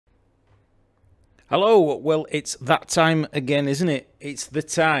Hello, well, it's that time again, isn't it? It's the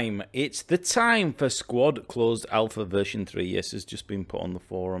time. It's the time for Squad Closed Alpha version 3. Yes, it's just been put on the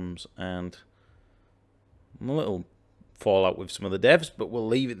forums, and I'm a little fallout with some of the devs, but we'll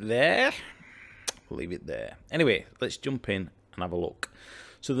leave it there. We'll leave it there. Anyway, let's jump in and have a look.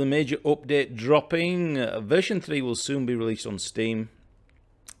 So the major update dropping. Version 3 will soon be released on Steam.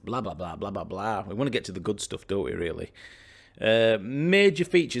 Blah, blah, blah, blah, blah, blah. We want to get to the good stuff, don't we, really? Major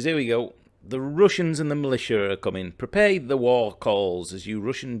features, here we go. The Russians and the militia are coming. Prepare the war calls as you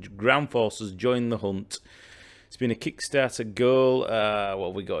Russian ground forces join the hunt. It's been a Kickstarter goal. What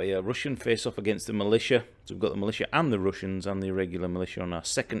have we got here? Russian face-off against the militia. So we've got the militia and the Russians and the irregular militia on our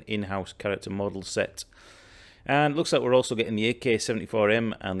second in-house character model set. And it looks like we're also getting the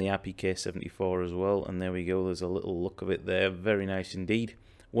AK-74M and the RPK-74 as well. And there we go. There's a little look of it there. Very nice indeed.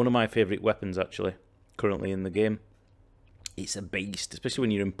 One of my favourite weapons, actually, currently in the game. It's a beast, especially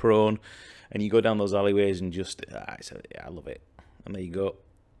when you're in prone and you go down those alleyways and just, I love it. And there you go.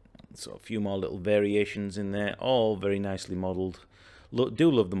 So a few more little variations in there, all very nicely modelled.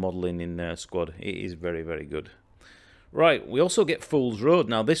 Do love the modelling in Squad. It is very, very good. Right, we also get Fool's Road.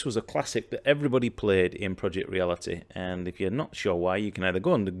 Now, this was a classic that everybody played in Project Reality, and if you're not sure why, you can either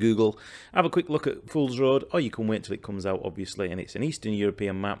go on to Google, have a quick look at Fool's Road, or you can wait till it comes out, obviously, and it's an Eastern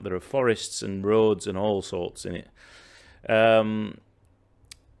European map. There are forests and roads and all sorts in it.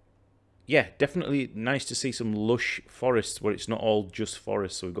 Yeah, definitely nice to see some lush forests where it's not all just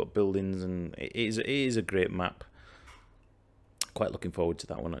forests. So we've got buildings, and it is a great map. Quite looking forward to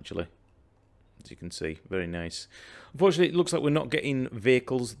that one, actually. As you can see, very nice. Unfortunately, it looks like we're not getting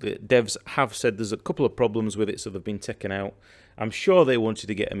vehicles. The devs have said there's a couple of problems with it, so they've been taken out. I'm sure they wanted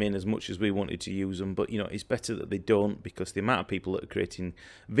to get them in as much as we wanted to use them, but you know, it's better that they don't, because the amount of people that are creating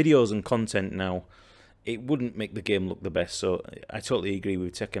videos and content now, it wouldn't make the game look the best. So I totally agree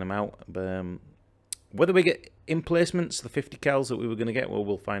with taking them out. But, whether we get emplacements, the 50 cals that we were going to get, well,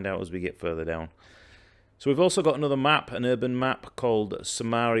 we'll find out as we get further down. So we've also got another map, an urban map called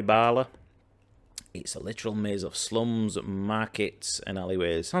Samaribala. It's a literal maze of slums, markets and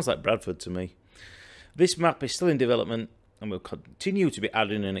alleyways. Sounds like Bradford to me. This map is still in development and will continue to be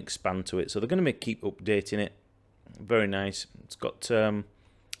adding and expand to it. So they're going to keep updating it. Very nice. It's got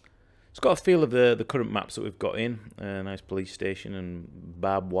a feel of the current maps that we've got in. A nice police station and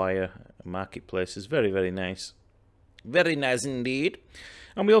barbed wire marketplaces. Very, very nice. Very nice indeed.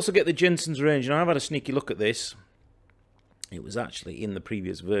 And we also get the Jensen's range. Now, I've had a sneaky look at this. It was actually in the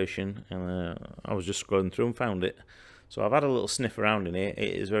previous version, and I was just scrolling through and found it. So I've had a little sniff around in here.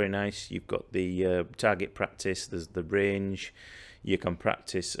 It is very nice. You've got the target practice. There's the range. You can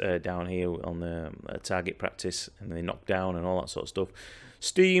practice down here on the target practice, and then knock down and all that sort of stuff.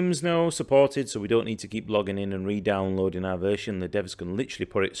 Steam's now supported, so we don't need to keep logging in and re-downloading our version. The devs can literally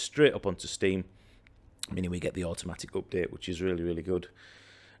put it straight up onto Steam, meaning we get the automatic update, which is really, really good.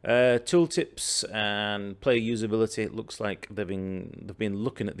 Tooltips and player usability. It looks like they've been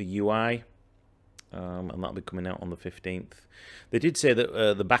looking at the UI, and that'll be coming out on the 15th. They did say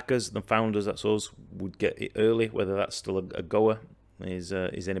that the backers, the founders, that's us, would get it early. Whether that's still a goer is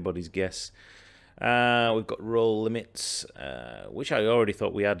anybody's guess. We've got roll limits, which I already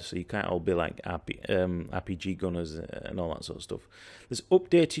thought we had, so you can't all be like RPG gunners and all that sort of stuff. There's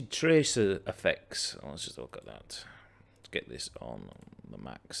updated tracer effects. Let's just look at that. Let's get this on the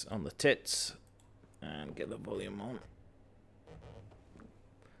max, on the tits, and get the volume on.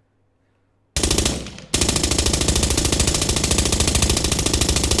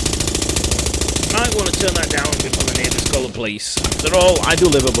 Might want to turn that down before the neighbours call the police. After all, I do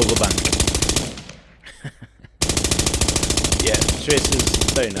live above a bank. Yeah, tracers,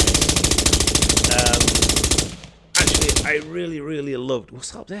 very nice. Actually, I really loved.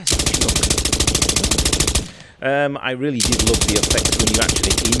 What's up there? I really did love the effect when you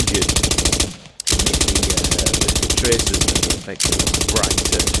actually injured. The tracers and the effect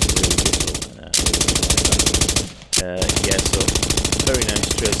brighter and really good. Yeah, so very nice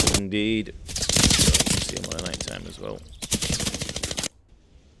tracers indeed. So, see them on a night time as well.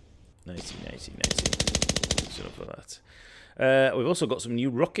 Nicey. That's enough of that. We've also got some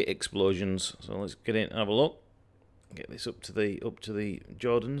new rocket explosions, so let's get in and have a look. Get this up to the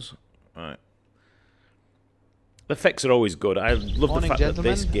Jordans. All right. The effects are always good. I love the fact that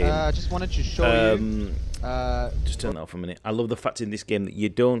this game. Just wanted to show you. Just turn that off a minute. I love the fact in this game that you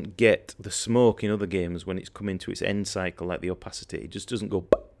don't get the smoke in other games when it's coming to its end cycle, like the opacity. It just doesn't go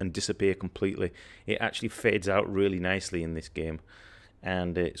and disappear completely. It actually fades out really nicely in this game.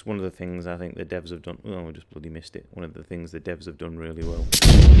 And it's one of the things I think the devs have done. Oh, I just bloody missed it. One of the things the devs have done really well.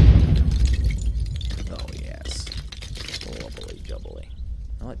 Oh, yes. Wobbly jubbly.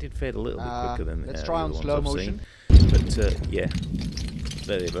 Oh, it did fade a little bit quicker than let's the try on other slow ones I've motion. seen. But yeah,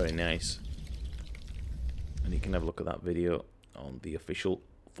 very, very nice. And you can have a look at that video on the official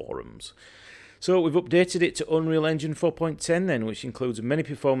forums. So we've updated it to Unreal Engine 4.10 then, which includes many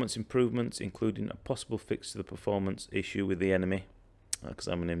performance improvements, including a possible fix to the performance issue with the enemy, because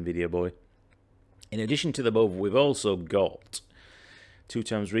I'm an NVIDIA boy. In addition to the above, we've also got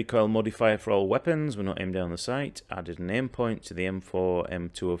 2x recoil modifier for all weapons. We're not aimed down the sight. Added an aim point to the M4,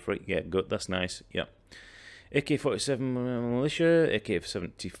 M203. Yeah, good. That's nice. Yep. AK-47 militia,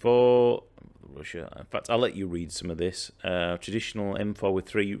 AK-74 Russia. In fact, I'll let you read some of this. Traditional M4 with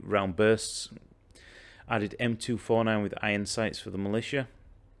 3 round bursts. Added M249 with iron sights for the militia.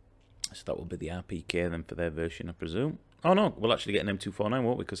 So that will be the RPK then for their version, I presume. Oh no, we'll actually get an M249,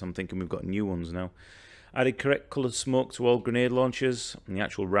 won't we? Because I'm thinking we've got new ones now. Added correct coloured smoke to all grenade launchers. And the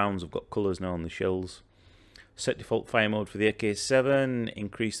actual rounds have got colours now on the shells. Set default fire mode for the AK-7.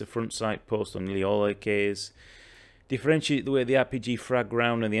 Increase the front sight post on nearly all AKs. Differentiate the way the RPG frag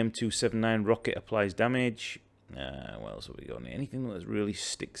round and the M279 rocket applies damage. What else have we got? Anything that really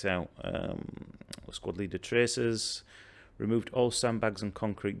sticks out? Squad leader tracers. Removed all sandbags and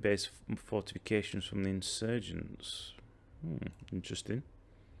concrete base fortifications from the insurgents. Interesting.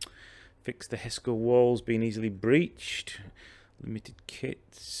 Fixed the HESCO walls being easily breached. Limited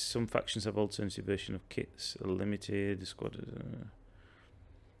kits. Some factions have alternative version of kits. Limited. Squad.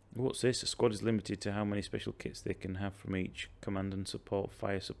 What's this? A squad is limited to how many special kits they can have from each command and support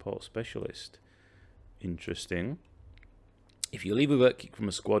fire support specialist. Interesting. If you leave a work kit from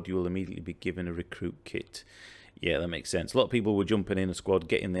a squad, you will immediately be given a recruit kit. Yeah, that makes sense. A lot of people were jumping in a squad,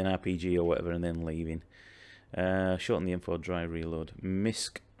 getting an RPG or whatever, and then leaving. Shorten the M4 dry reload.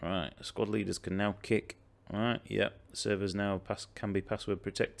 MISC. Right, squad leaders can now kick. Alright, yep. Servers now can be password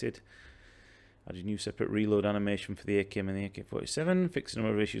protected. Added new separate reload animation for the AKM and the AK-47. Fixed a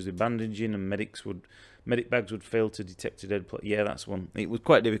number of issues with bandaging, and medic bags would fail to detect a dead player. Yeah, that's one. It was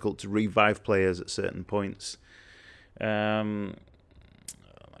quite difficult to revive players at certain points. I've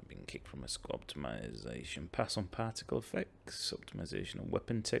been kicked from a squad. Optimization. Pass on particle effects. Optimization of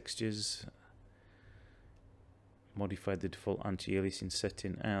weapon textures. Modified the default anti-aliasing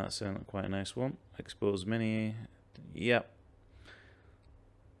setting. That's quite a nice one. Expose many. Yep.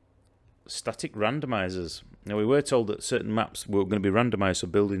 Static randomizers. Now, we were told that certain maps were going to be randomized, so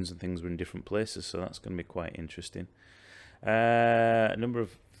buildings and things were in different places, so that's going to be quite interesting. A number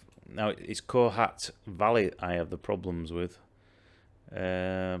of... Now, it's Kohat Valley I have the problems with.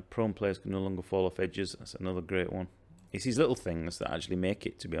 Prone players can no longer fall off edges. That's another great one. It's these little things that actually make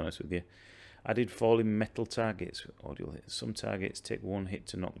it, to be honest with you. Added falling metal targets. Audio hits. Some targets take 1 hit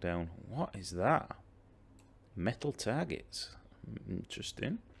to knock down. What is that? Metal targets.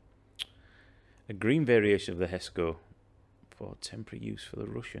 Interesting. A green variation of the HESCO for temporary use for the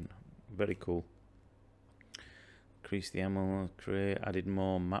Russian. Very cool. Increase the ammo crate. Added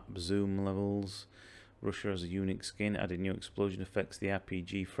more map zoom levels. Russia has a unique skin. Added new explosion effects. The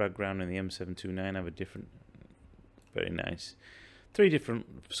RPG frag round and the M729 have a different... Very nice. 3 different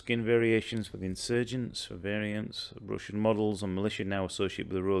skin variations for the insurgents, for variants. Russian models and militia now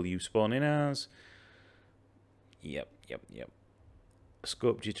associated with the role you spawn in as. Yep.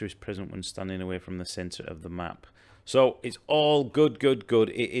 Scope jitter is present when standing away from the center of the map. So it's all good.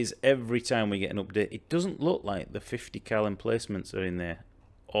 It is every time we get an update. It doesn't look like the 50 cal emplacements are in there,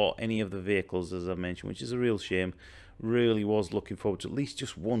 or any of the vehicles, as I've mentioned, which is a real shame. Really was looking forward to at least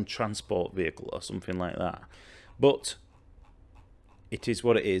just one transport vehicle or something like that. But it is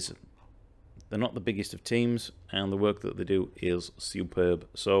what it is. They're not the biggest of teams, and the work that they do is superb.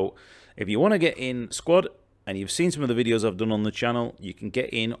 So if you want to get in squad, and you've seen some of the videos I've done on the channel, you can get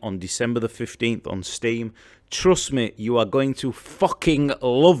in on December the 15th on Steam. Trust me, you are going to fucking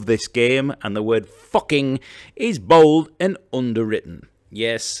love this game, and the word fucking is bold and underwritten.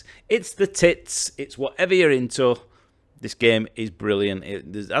 Yes, it's the tits, it's whatever you're into. This game is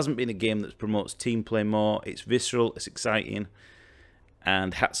brilliant. There hasn't been a game that promotes team play more. It's visceral, it's exciting,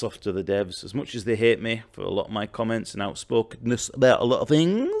 and hats off to the devs. As much as they hate me for a lot of my comments and outspokenness about a lot of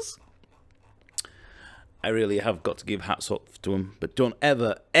things, I really have got to give hats off to them. But don't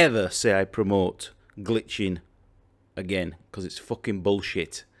ever say I promote glitching again, because it's fucking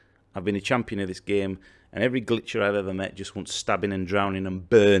bullshit. I've been a champion of this game, and every glitcher I've ever met just wants stabbing and drowning and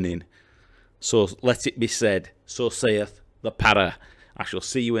burning. So let it be said, so saith the para. I shall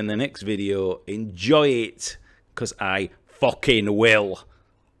see you in the next video. Enjoy it, because I fucking will.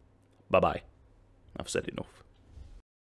 Bye-bye. I've said enough.